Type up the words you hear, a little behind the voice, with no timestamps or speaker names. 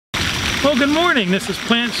Well, good morning. This is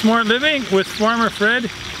Plant Smart Living with Farmer Fred.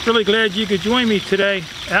 Really glad you could join me today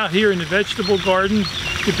out here in the vegetable garden.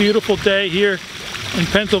 It's a beautiful day here in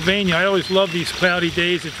Pennsylvania. I always love these cloudy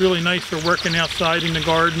days. It's really nice for working outside in the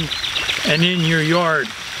garden and in your yard.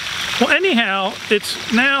 Well, anyhow,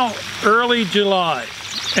 it's now early July.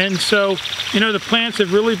 And so, you know, the plants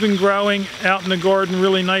have really been growing out in the garden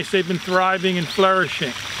really nice. They've been thriving and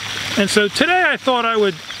flourishing. And so today I thought I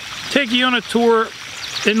would take you on a tour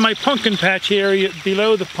in my pumpkin patch area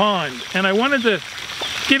below the pond. And I wanted to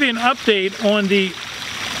give you an update on the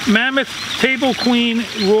Mammoth Table Queen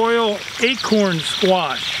Royal Acorn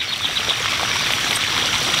Squash.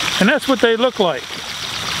 And that's what they look like.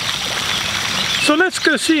 So let's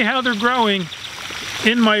go see how they're growing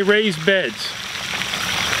in my raised beds.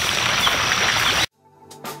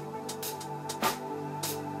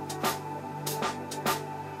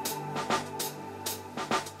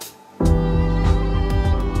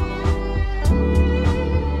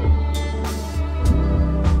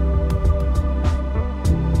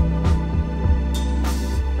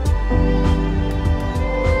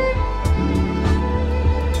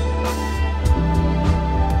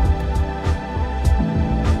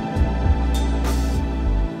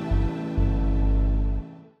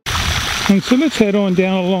 And so let's head on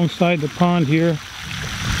down alongside the pond here,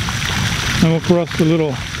 and we'll cross the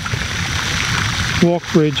little walk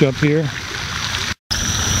bridge up here.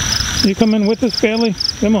 You coming with us, Bailey?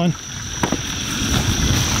 Come on.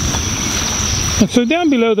 And so down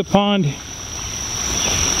below the pond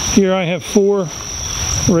here I have 4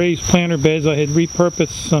 raised planter beds I had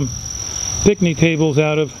repurposed some picnic tables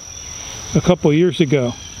out of a couple years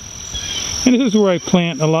ago. And this is where I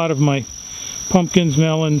plant a lot of my pumpkins,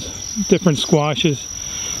 melons, different squashes,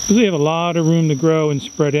 because they have a lot of room to grow and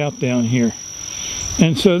spread out down here.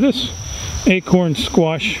 And so this acorn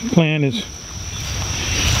squash plant is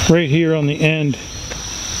right here on the end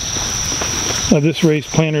of this raised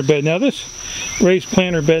planter bed. Now this raised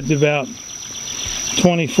planter bed's about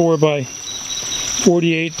 24 by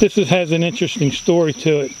 48. This has an interesting story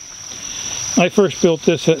to it. I first built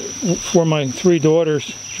this for my 3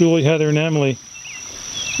 daughters, Julie, Heather, and Emily,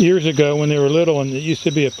 years ago when they were little, and it used to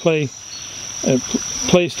be a place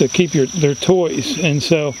to keep their toys. And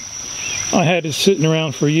so I had it sitting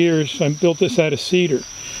around for years. I built this out of cedar,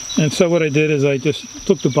 and so what I did is I just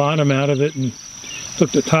took the bottom out of it and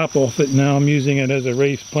took the top off it. Now I'm using it as a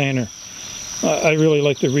raised planter. I really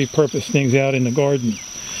like to repurpose things out in the garden.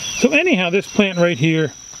 So anyhow, this plant right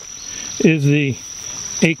here is the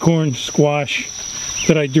acorn squash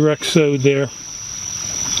that I direct sowed there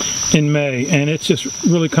in May, and it's just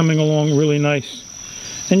really coming along really nice.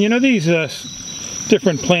 And you know, these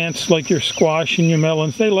different plants like your squash and your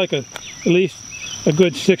melons, they like at least a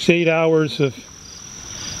good 6-8 hours of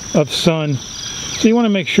sun. So you want to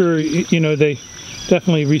make sure, you know, they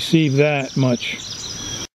definitely receive that much.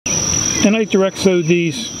 And I direct sowed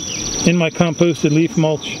these in my composted leaf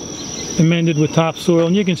mulch, amended with topsoil,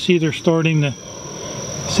 and you can see they're starting to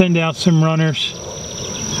send out some runners.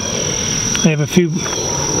 I have a few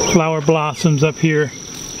flower blossoms up here,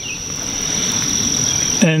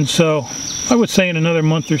 and so I would say in another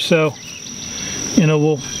month or so, you know,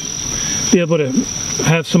 we'll be able to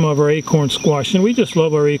have some of our acorn squash. And we just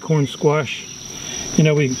love our acorn squash. You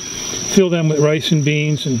know, we fill them with rice and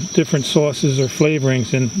beans and different sauces or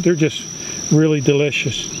flavorings, and they're just really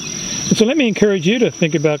delicious. And so let me encourage you to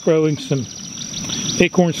think about growing some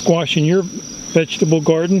acorn squash in your vegetable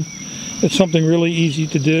garden. It's something really easy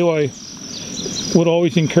to do. I would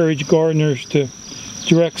always encourage gardeners to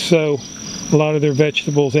direct sow a lot of their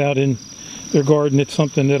vegetables out in their garden. It's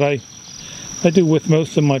something that I do with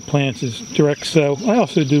most of my plants, is direct sow. I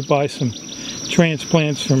also do buy some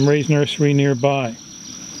transplants from Ray's Nursery nearby.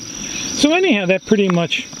 So anyhow, that pretty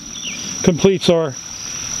much completes our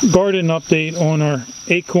garden update on our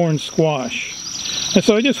acorn squash. And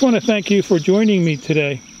so I just want to thank you for joining me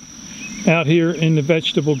today out here in the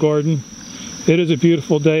vegetable garden. It is a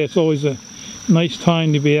beautiful day. It's always a nice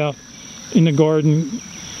time to be out in the garden.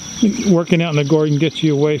 Working out in the garden gets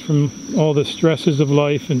you away from all the stresses of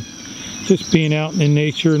life and just being out in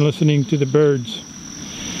nature and listening to the birds.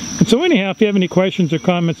 And so anyhow, if you have any questions or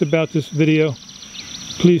comments about this video,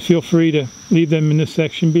 please feel free to leave them in the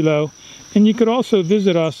section below. And you could also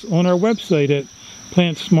visit us on our website at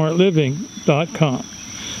plantsmartliving.com.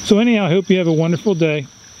 So anyhow, I hope you have a wonderful day.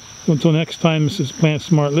 So until next time, this is Plant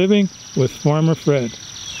Smart Living with Farmer Fred.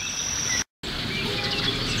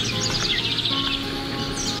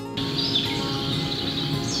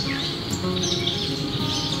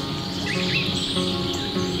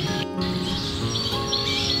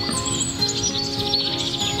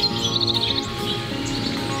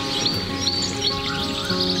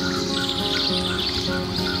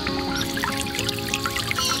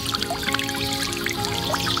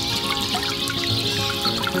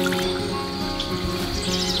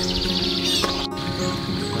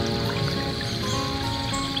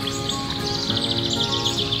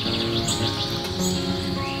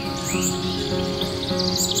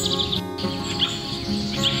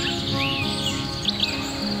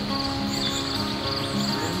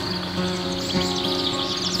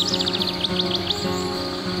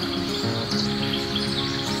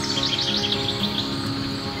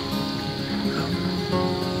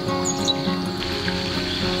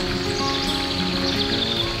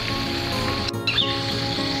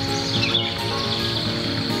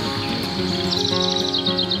 it.